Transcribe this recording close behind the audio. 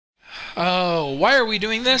Oh, why are we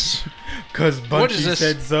doing this? Because Bungie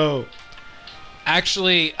said so.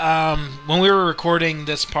 Actually, when we were recording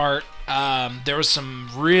this part, there was some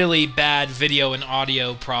really bad video and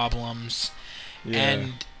audio problems. Yeah.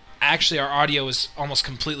 And actually our audio was almost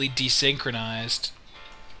completely desynchronized.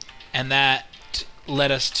 And that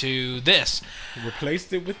led us to this.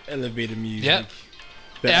 Replaced it with elevator music. Yep.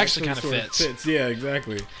 It actually kind of fits. Yeah,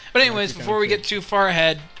 exactly. But anyways, before we get too far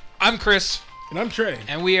ahead, I'm Chris. And I'm Trey.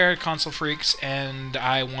 And we are Console Freaks, and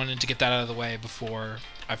I wanted to get that out of the way before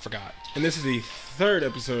I forgot. And this is the third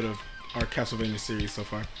episode of our Castlevania series so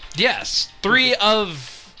far. Yes. 3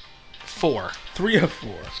 of 4. 3 of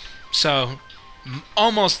 4. So,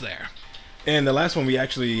 almost there. And the last one, we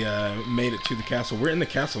actually made it to the castle. We're in the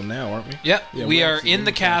castle now, aren't we? Yep. Yeah, we are in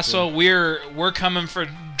the castle. We're coming for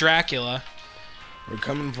Dracula. We're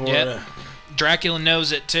coming for... Yep. Dracula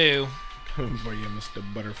knows it, too. Coming for you, Mr.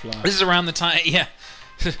 Butterfly. This is around the time... Yeah.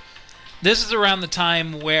 This is around the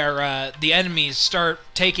time where the enemies start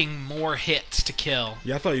taking more hits to kill.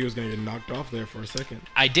 Yeah, I thought you was going to get knocked off there for a second.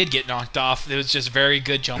 I did get knocked off. It was just very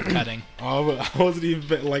good jump cutting. Oh, I wasn't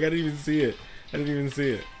even... Like, I didn't even see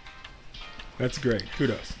it. That's great.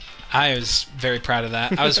 Kudos. I was very proud of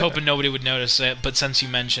that. I was hoping nobody would notice it, but since you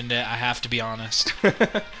mentioned it, I have to be honest.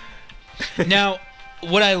 Now,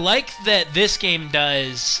 what I like that this game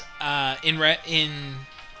does in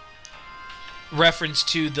reference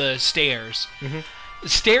to the stairs, the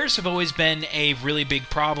stairs have always been a really big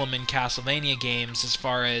problem in Castlevania games as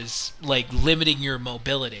far as like limiting your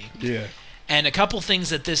mobility. Yeah. And a couple things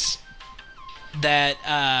that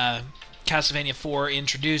Castlevania 4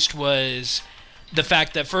 introduced was the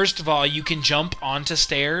fact that first of all you can jump onto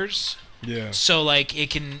stairs. Yeah. So like it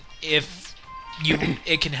can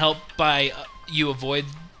help by you avoid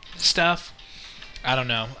stuff. I don't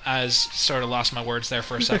know. I sort of lost my words there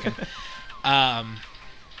for a second.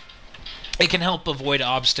 It can help avoid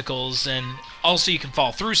obstacles, and also you can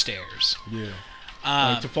fall through stairs. Yeah.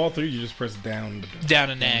 Like to fall through, you just press down. Down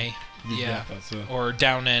and A. Yeah. Or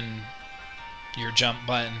down and your jump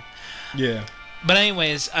button. Yeah. But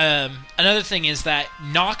anyways, another thing is that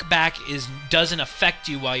knockback doesn't affect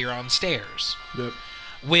you while you're on stairs. Yep.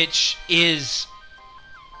 Which is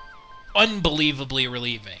unbelievably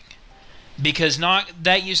relieving. Because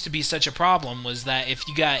that used to be such a problem, was that if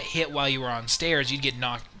you got hit while you were on stairs, the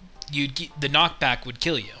knockback would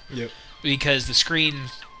kill you. Yep. Because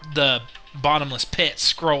the bottomless pit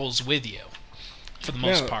scrolls with you for the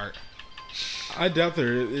most part. I doubt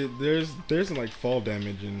there's like fall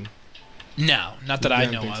damage in. No, not that I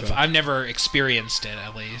know of. So. I've never experienced it,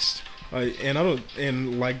 at least.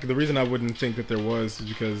 And like the reason I wouldn't think that there was is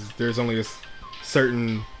because there's only a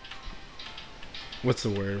certain. What's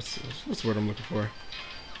the word? What's the word I'm looking for?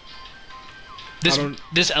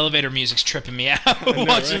 This elevator music's tripping me out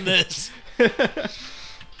watching this.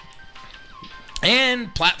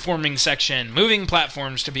 And platforming section, moving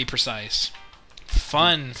platforms to be precise.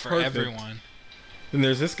 Fun for everyone. Then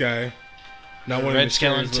there's this guy. Not one Red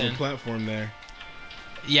Skeleton platform there.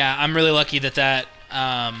 Yeah, I'm really lucky that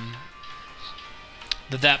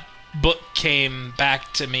book came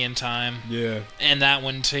back to me in time. Yeah. And that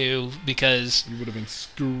one too, because you would have been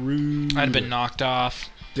screwed. I'd have been knocked off.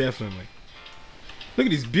 Definitely. Look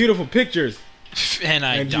at these beautiful pictures.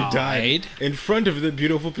 And you died in front of the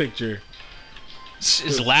beautiful picture.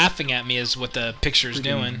 Is laughing at me is what the picture's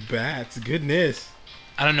doing. Bats, goodness.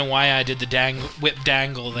 I don't know why I did the whip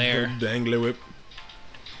dangle there. The dangler whip.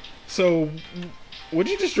 So, what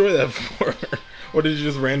did you destroy that for? Or did you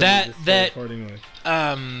just randomly accordingly?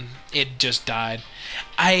 It just died.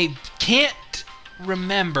 I can't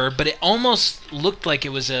remember, but it almost looked like it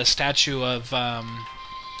was a statue of, I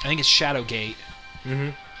think it's Shadowgate.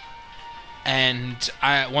 Mm-hmm. And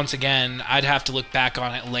once again, I'd have to look back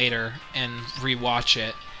on it later and rewatch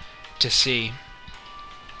it to see.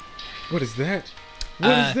 What is that? What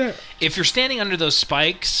is that? If you're standing under those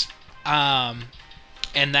spikes, and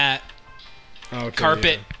that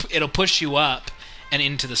carpet, it'll push you up and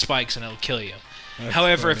into the spikes, and it'll kill you. That's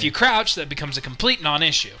However, funny. If you crouch, that becomes a complete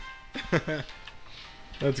non-issue.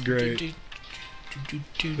 That's great.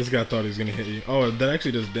 This guy thought he was going to hit you. Oh, that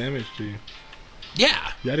actually does damage to you.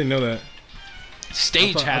 Yeah. Yeah, I didn't know that.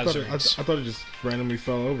 Stage hazards. I thought it just randomly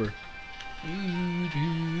fell over.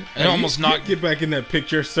 It almost knocked... Get back in that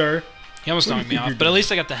picture, sir. He almost knocked me off, but at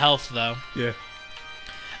least I got the health, though. Yeah.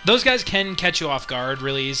 Those guys can catch you off guard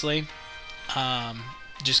really easily.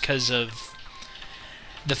 Just because of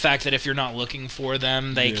the fact that if you're not looking for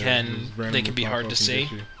them, they can be hard to see.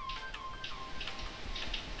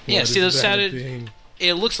 Yeah, see those centipede.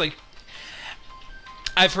 It looks like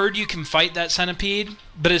I've heard you can fight that centipede,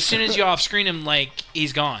 but as soon as you off screen him, like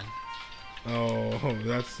he's gone. Oh,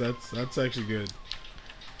 that's actually good.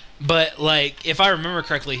 But like, if I remember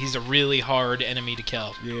correctly, he's a really hard enemy to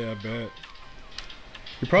kill. Yeah, I bet.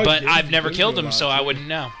 But I've never killed him, so I wouldn't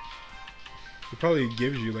know. He probably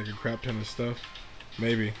gives you like a crap ton of stuff.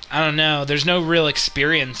 Maybe. I don't know. There's no real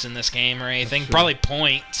experience in this game or anything. Probably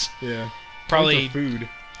points. Yeah. Probably food.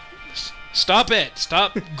 Stop it!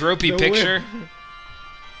 Stop, gropey picture.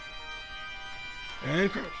 And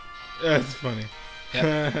crouch. That's funny.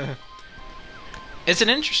 Yep. It's an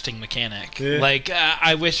interesting mechanic. Yeah. Like,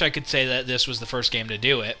 I wish I could say that this was the first game to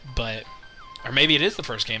do it, but... Or maybe it is the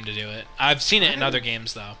first game to do it. I've seen it in other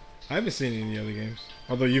games, though. I haven't seen it in the other games.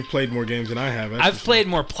 Although you've played more games than I have. I've played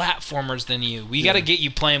more platformers than you. We got to get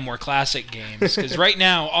you playing more classic games. Because right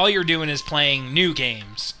now, all you're doing is playing new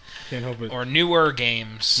games. Can't help it. Or newer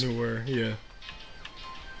games. Newer, yeah.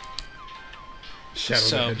 Shadow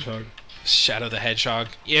the Hedgehog. Shadow the Hedgehog.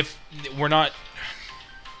 If we're not...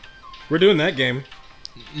 We're doing that game.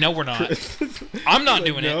 No, we're not. I'm not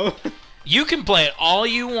doing it. You can play it all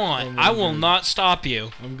you want. I will not stop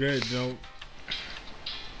you. I'm good. Don't.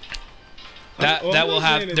 There will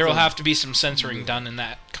have to be some censoring done in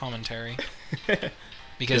that commentary.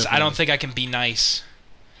 Because I don't think I can be nice.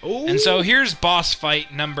 Ooh. And so here's boss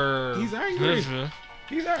fight number... He's angry.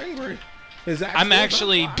 He's angry. I'm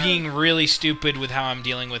actually being really stupid with how I'm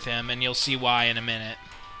dealing with him, and you'll see why in a minute.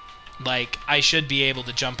 Like, I should be able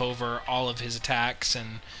to jump over all of his attacks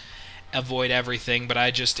and avoid everything, but I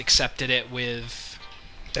just accepted it with...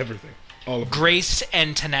 everything. All of grace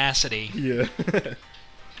and tenacity. Yeah.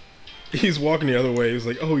 He's walking the other way. He's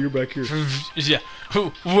like, oh, you're back here. Yeah.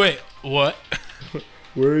 Wait, what?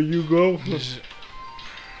 Where you go?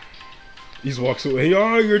 He walks away.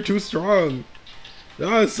 Oh, you're too strong.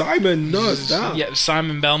 Ah, Simon, no, stop. Yeah,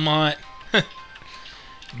 Simon Belmont.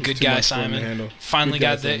 Good guy, Simon. Finally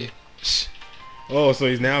got the... Oh, so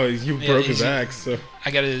you broke his axe. So. I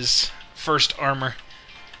got his first armor.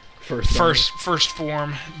 First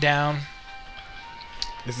form down.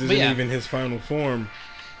 This isn't even his final form.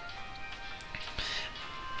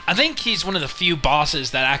 I think he's one of the few bosses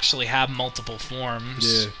that actually have multiple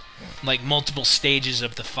forms. Yeah. Like multiple stages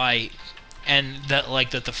of the fight. And that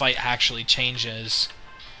the fight actually changes.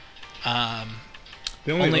 The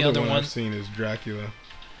only other one I've seen is Dracula.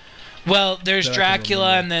 Well, there's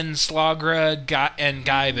Dracula and then Slagra and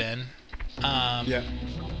Gaibin. Yeah.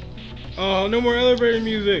 Oh, no more elevator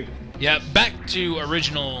music. Yeah, back to your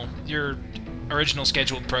original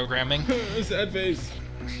scheduled programming. Sad face.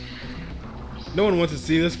 No one wants to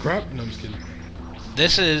see this crap. No, I'm just kidding.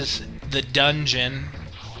 This is the dungeon,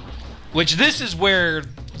 which this is where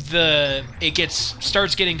it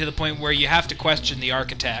starts getting to the point where you have to question the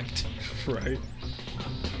architect. Right.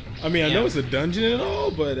 I mean, I know it's a dungeon and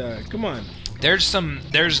all, but come on.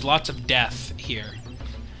 There's lots of death here,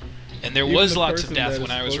 and there was lots of death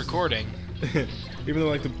when I was recording. Even though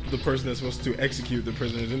like the person that's supposed to execute the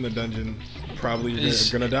prisoners in the dungeon probably is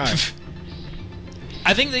gonna die.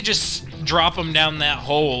 I think they just drop them down that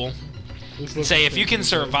hole and say, if you can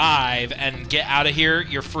survive and get out of here,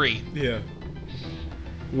 you're free. Yeah.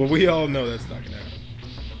 Well, we all know that's not gonna happen.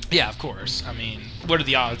 Yeah, of course. I mean, what are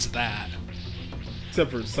the odds of that? Except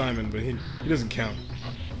for Simon, but he doesn't count.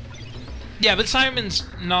 Yeah, but Simon's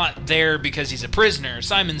not there because he's a prisoner.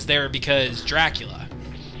 Simon's there because Dracula.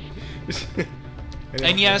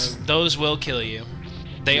 And yes, those will kill you.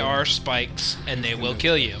 They are spikes, and they will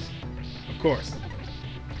kill you. Of course.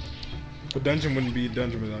 A dungeon wouldn't be a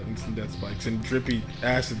dungeon without instant death spikes and drippy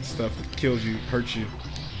acid stuff that kills you, hurts you.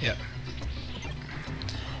 Yep.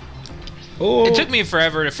 Oh. It took me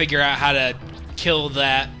forever to figure out how to kill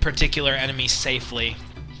that particular enemy safely.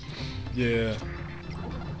 Yeah.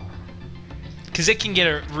 Because it can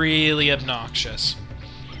get really obnoxious.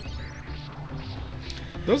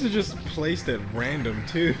 Those are just placed at random,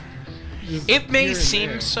 too. It may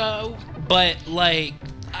seem so, but, like,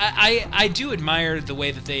 I do admire the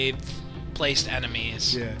way that they've placed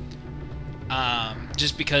enemies. Yeah.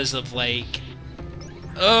 Just because of, like...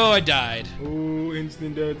 Oh, I died. Oh,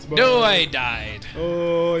 instant death spot. No, I died.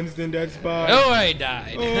 Oh, instant death spot. Oh, I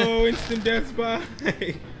died. Oh, instant death spot.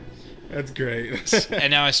 That's great.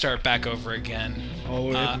 And now I start back over again. All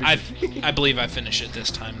the way I believe I finish it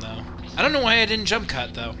this time, though. I don't know why I didn't jump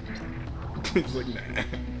cut, though. It's like, nah.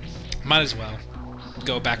 Might as well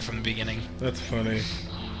go back from the beginning. That's funny.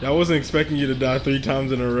 I wasn't expecting you to die 3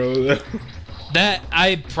 times in a row, though. That,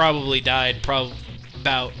 I probably died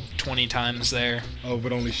about 20 times there. Oh,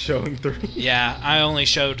 but only showing 3? Yeah, I only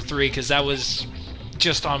showed 3 because that was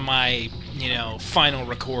just on my, final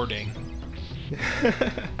recording.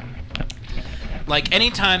 Like,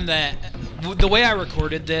 anytime that... The way I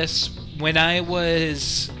recorded this when I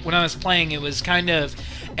was playing, it was kind of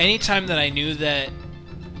anytime that I knew that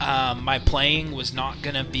my playing was not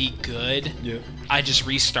gonna be good, Yeah. I just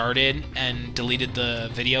restarted and deleted the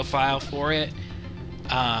video file for it,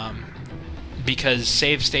 because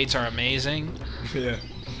save states are amazing. Yeah.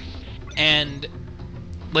 And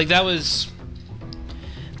like that was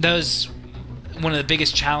one of the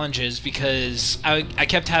biggest challenges, because I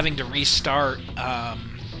kept having to restart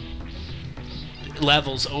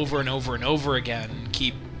levels over and over and over again,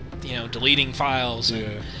 keep deleting files.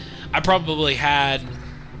 Yeah. I probably had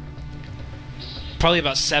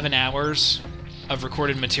about 7 hours of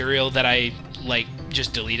recorded material that I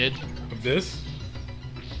just deleted. Of this?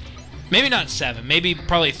 Maybe not 7,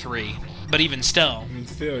 probably 3, but even still. I mean,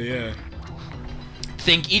 still, yeah. I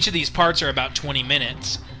think each of these parts are about 20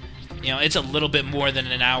 minutes. It's a little bit more than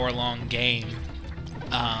an hour-long game,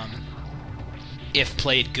 if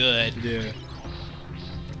played good. Yeah.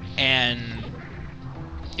 And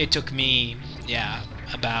it took me,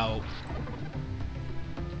 about...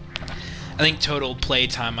 I think total play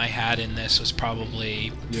time I had in this was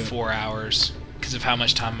probably 4 hours, because of how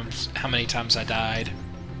many times I died.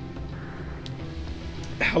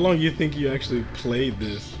 How long do you think you actually played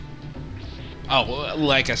this? Oh,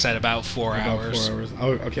 like I said, about 4 hours. 4 hours.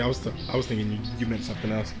 Oh, okay, I was thinking you meant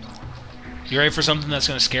something else. You ready for something that's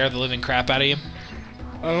going to scare the living crap out of you?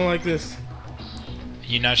 I don't like this.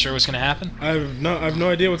 You not sure what's going to happen? I have no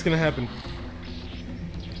idea what's going to happen.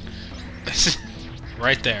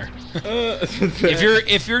 Right there.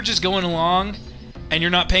 If you're just going along and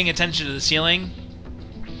you're not paying attention to the ceiling,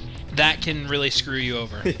 that can really screw you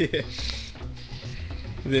over. Yeah.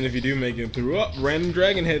 Then if you do make it through, random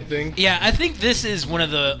dragon head thing. Yeah, I think this is one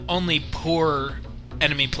of the only poor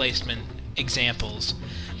enemy placement examples,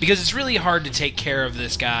 because it's really hard to take care of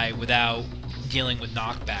this guy without dealing with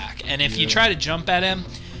knockback. And if you try to jump at him,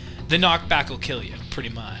 the knockback will kill you, pretty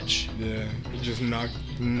much. Yeah, it just knock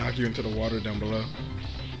you into the water down below.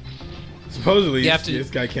 Supposedly,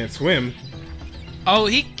 this guy can't swim. Oh,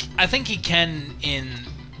 I think he can in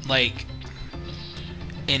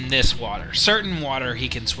this water. Certain water he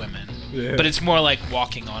can swim in. Yeah. But it's more like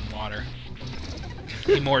walking on water.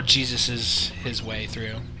 He more Jesus-is his way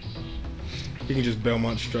through. He can just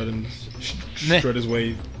Belmont strut his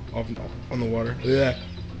way off on the water. Yeah.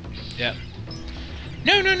 Yep.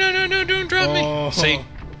 No, don't drop me. See?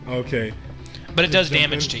 Okay. But it does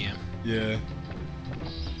damage to you. Yeah.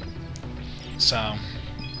 So,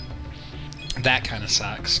 that kind of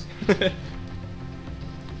sucks. I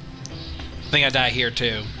think I die here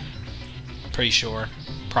too. Pretty sure.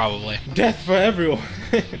 Probably. Death for everyone.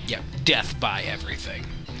 Yep, death by everything.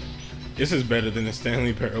 This is better than the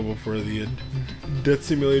Stanley Parable for the Death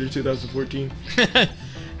Simulator 2014.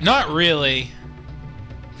 Not really.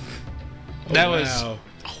 That was a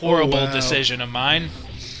horrible decision of mine.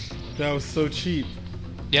 That was so cheap.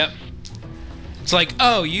 Yep. It's like,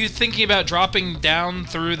 oh, you thinking about dropping down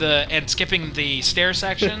through and skipping the stair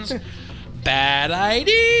sections? Bad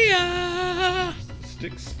idea.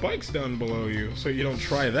 Stick spikes down below you so you don't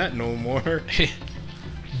try that no more.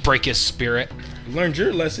 Break his spirit. Learned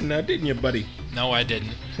your lesson now, didn't you, buddy? No, I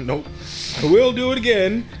didn't. Nope. I will do it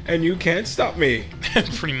again, and you can't stop me.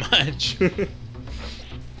 Pretty much.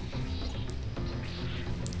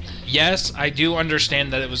 Yes, I do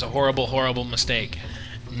understand that it was a horrible, horrible mistake.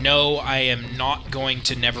 No, I am not going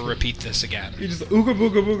to never repeat this again. You just ooga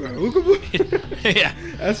booga booga, ooga booga. Yeah.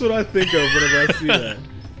 That's what I think of whenever I see that.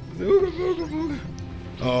 Ooga booga booga.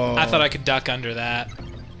 Oh. I thought I could duck under that.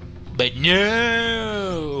 But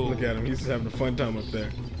no! Look at him, he's just having a fun time up there.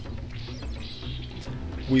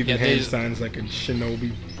 Weaving hand signs like a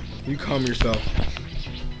shinobi. You calm yourself.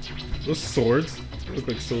 Those swords look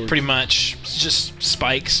like swords. Pretty much. It's just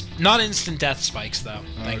spikes. Not instant death spikes, though.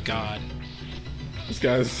 Thank God. This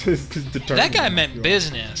guy's determined. That guy meant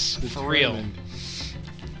business, for real.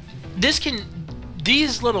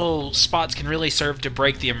 These little spots can really serve to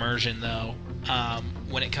break the immersion, though,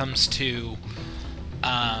 when it comes to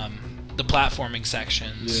the platforming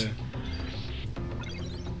sections. Yeah.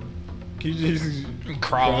 Can you just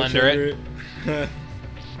crawl under it.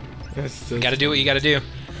 You gotta do what you gotta do.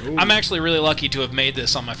 Ooh. I'm actually really lucky to have made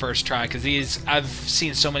this on my first try, because I've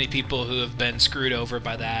seen so many people who have been screwed over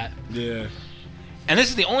by that. Yeah. And this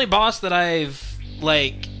is the only boss that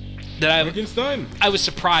Frankenstein. I was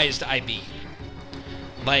surprised I beat.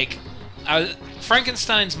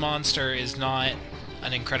 Frankenstein's monster is not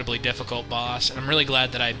an incredibly difficult boss, and I'm really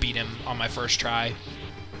glad that I beat him on my first try.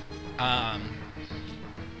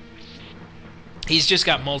 He's just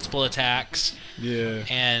got multiple attacks. Yeah.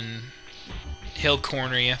 And he'll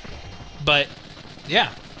corner you. But,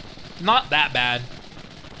 yeah, not that bad.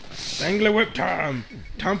 Dangler whip time.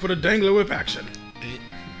 Time for the dangler whip action.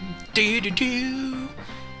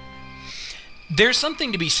 There's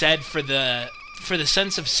something to be said for the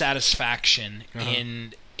sense of satisfaction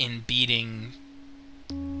in beating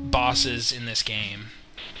bosses in this game.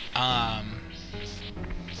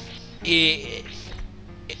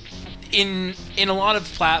 In a lot of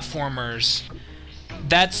platformers,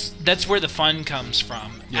 that's where the fun comes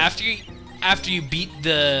from. Yeah. After you beat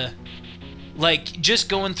the, like, just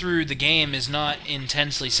going through the game is not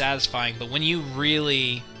intensely satisfying, but when you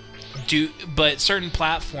really do, but certain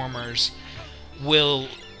platformers will,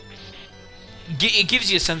 it gives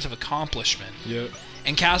you a sense of accomplishment. Yep.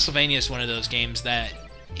 And Castlevania is one of those games that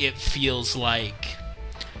it feels like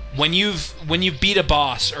when you beat a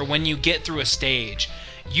boss or when you get through a stage,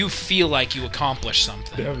 you feel like you accomplished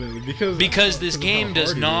something. Definitely, because this game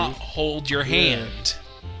does not hold your hand.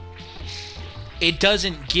 It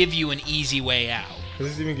doesn't give you an easy way out. Does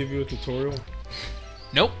this even give you a tutorial?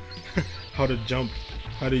 Nope. How to jump,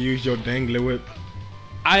 how to use your dangler whip.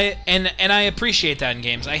 I appreciate that in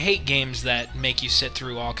games. I hate games that make you sit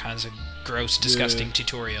through all kinds of gross, disgusting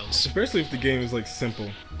tutorials. Especially if the game is like simple.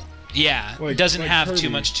 Yeah, it doesn't have Kirby. Too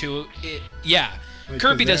much to it. Yeah, like,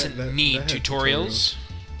 Kirby doesn't need tutorials.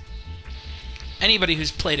 Anybody who's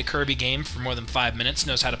played a Kirby game for more than 5 minutes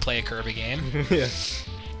knows how to play a Kirby game. Yeah.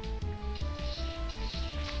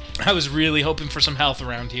 I was really hoping for some health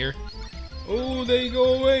around here. Oh, there you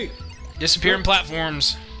go away. Disappearing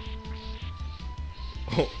platforms.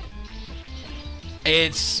 Oh.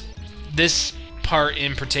 It's this part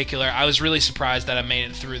in particular. I was really surprised that I made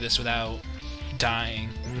it through this without dying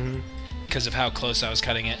because of how close I was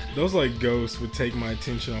cutting it. Those like ghosts would take my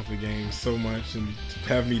attention off the game so much and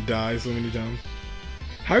have me die so many times.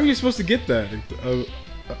 How are you supposed to get that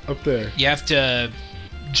up there? You have to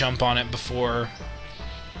jump on it before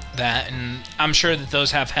that, and I'm sure that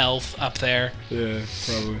those have health up there. Yeah,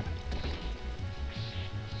 probably.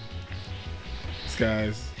 This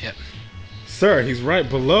guy's... Yep. Sir, he's right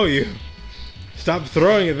below you. Stop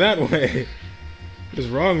throwing it that way. What is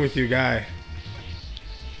wrong with you, guy?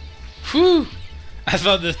 Whew! I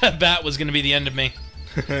thought that bat was going to be the end of me.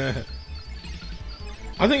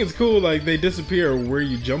 I think it's cool, like, they disappear where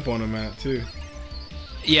you jump on them at, too.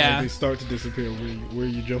 Yeah. Like, they start to disappear where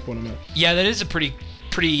you jump on them at. Yeah, that is a pretty,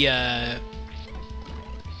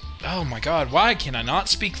 oh my god, why can I not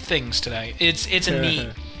speak things today? It's a neat...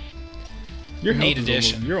 Your neat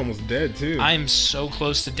addition. You're almost dead, too. I'm so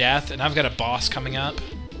close to death, and I've got a boss coming up.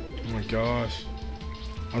 Oh my gosh.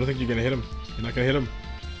 I don't think you're going to hit him. You're not going to hit him.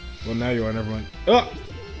 Well, now you are. Never mind. Oh!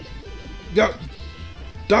 Go!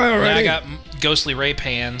 Die already! Yeah, I got ghostly rape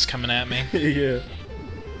hands coming at me. Yeah.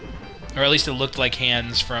 Or at least it looked like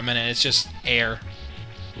hands for a minute. It's just air.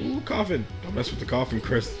 Ooh, coffin. Don't mess with the coffin,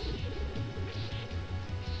 Chris.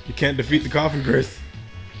 You can't defeat the coffin, Chris.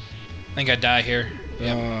 I think I die here.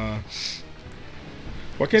 Yep.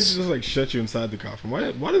 Why can't you just like shut you inside the coffin?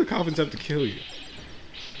 Why do the coffins have to kill you?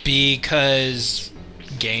 Because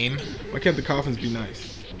game. Why can't the coffins be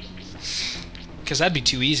nice? Because that'd be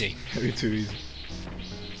too easy. That'd be too easy.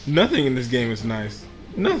 Nothing in this game is nice.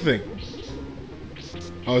 Nothing.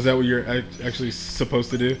 Oh, is that what you're actually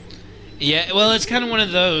supposed to do? Yeah, well, it's kind of one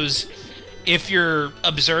of those. If you're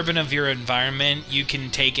observant of your environment, you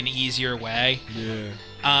can take an easier way.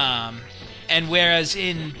 Yeah. And whereas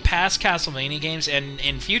in past Castlevania games and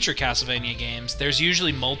in future Castlevania games, there's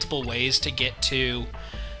usually multiple ways to get to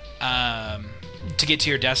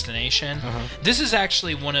your destination. This is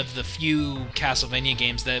actually one of the few Castlevania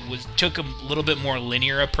games that took a little bit more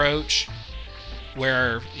linear approach,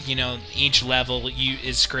 where each level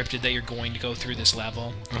is scripted that you're going to go through this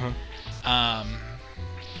level. That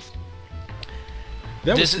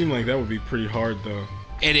would seem like that would be pretty hard, though.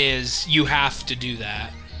 It is. You have to do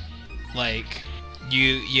that. Like,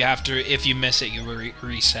 you have to. If you miss it, you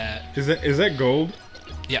reset. Is that gold?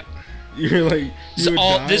 Yep. You're like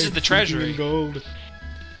this is the treasury. Gold.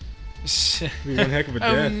 Be one heck of a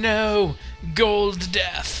death. Oh no, gold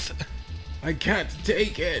death. I can't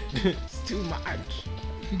take it. It's too much.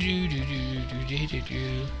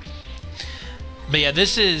 But yeah,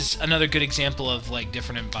 this is another good example of like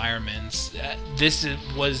different environments.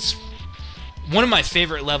 Was one of my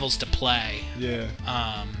favorite levels to play. Yeah.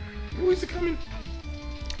 Oh, is it coming?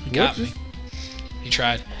 Got me. He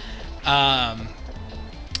tried.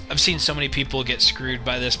 I've seen so many people get screwed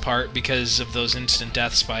by this part because of those instant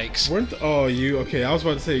death spikes. Okay, I was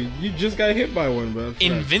about to say, you just got hit by one, but...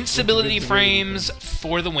 Invincibility frames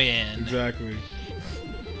for the win. Exactly.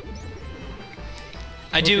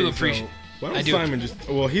 I do appreciate... Why don't Simon just...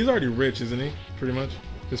 Well, he's already rich, isn't he? Pretty much.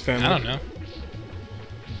 His family. I don't know.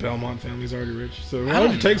 Belmont family's already rich. So why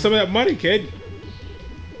don't you take some of that money, kid?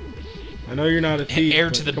 I know you're not a thief. Heir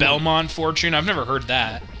to the Belmont fortune? I've never heard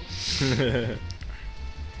that.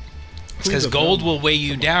 It's because gold will weigh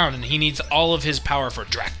you down, and he needs all of his power for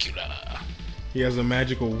Dracula. He has a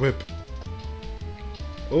magical whip.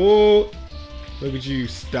 Oh, look at you,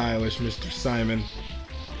 stylish Mr. Simon.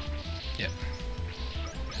 Yep.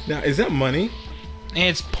 Now, is that money?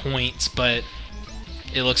 It's points, but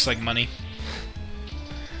it looks like money.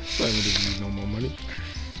 Simon doesn't need no more money.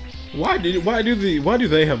 Why do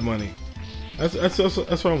they have money? That's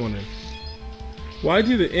what I'm wondering. Why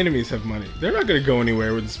do the enemies have money? They're not gonna go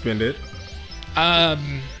anywhere and spend it.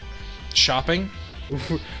 Shopping.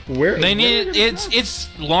 Where they need it.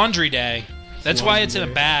 It's laundry day. That's why it's in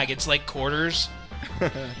a bag. It's like quarters.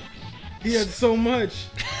 He had so much.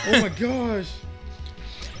 Oh my gosh.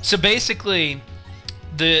 So basically,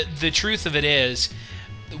 the truth of it is,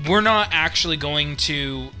 we're not actually going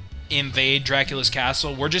to invade Dracula's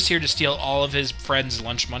castle. We're just here to steal all of his friends'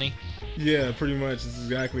 lunch money. Yeah, pretty much. That's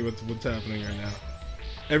exactly what's happening right now.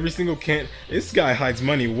 Every single this guy hides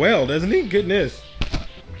money well, doesn't he? Goodness.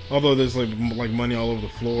 Although there's like money all over the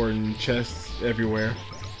floor and chests everywhere.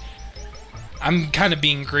 I'm kind of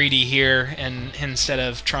being greedy here, and instead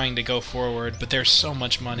of trying to go forward, but there's so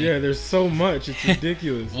much money. Yeah, there's so much. It's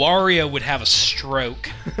ridiculous. Wario would have a stroke.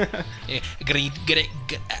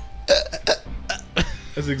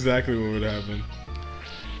 That's exactly what would happen.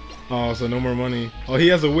 Oh, so no more money. Oh, he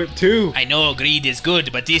has a whip too. I know greed is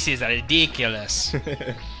good, but this is ridiculous.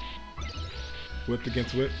 Whip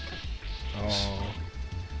against whip. Oh.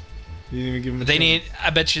 You didn't even give him a chance. I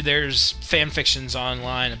bet you there's fan fictions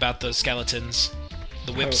online about those skeletons.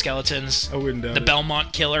 The whip skeletons. I wouldn't doubt it. The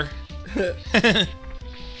Belmont killer.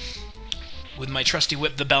 With my trusty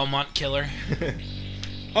whip, the Belmont killer.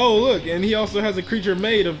 Oh, look, and he also has a creature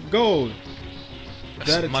made of gold.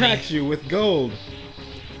 That attacks you with gold.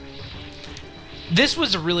 This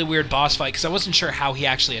was a really weird boss fight because I wasn't sure how he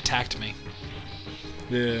actually attacked me.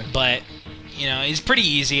 Yeah. But, you know, it's pretty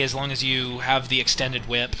easy as long as you have the extended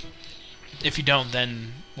whip. If you don't,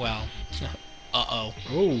 then, well, uh-oh.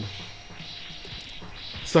 Oh.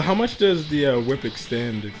 So how much does the whip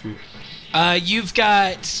extend if you... You've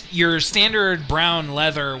got your standard brown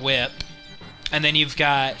leather whip, and then you've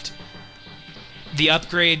got the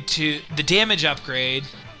upgrade to... the damage upgrade,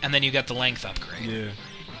 and then you've got the length upgrade. Yeah.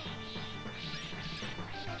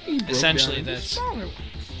 Essentially, that's...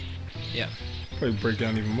 yeah. Probably break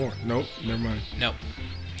down even more. Nope, never mind. Nope.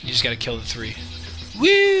 You just gotta kill the 3.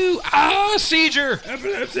 Woo! Ah, seizure!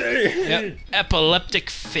 Epilepsy! Yep. Epileptic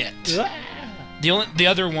fit. The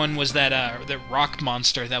other one was that the rock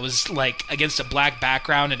monster that was like against a black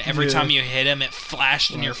background, and every time you hit him, it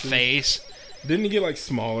flashed in your face. Didn't he get like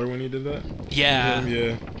smaller when he did that? Yeah.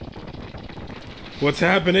 Yeah. What's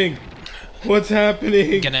happening? What's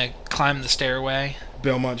happening? Gonna climb the stairway.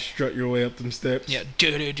 Belmont, strut your way up them steps. Yeah.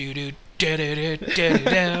 Do do do do do do do do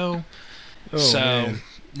do. So, man.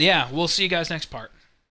 Yeah, we'll see you guys next part.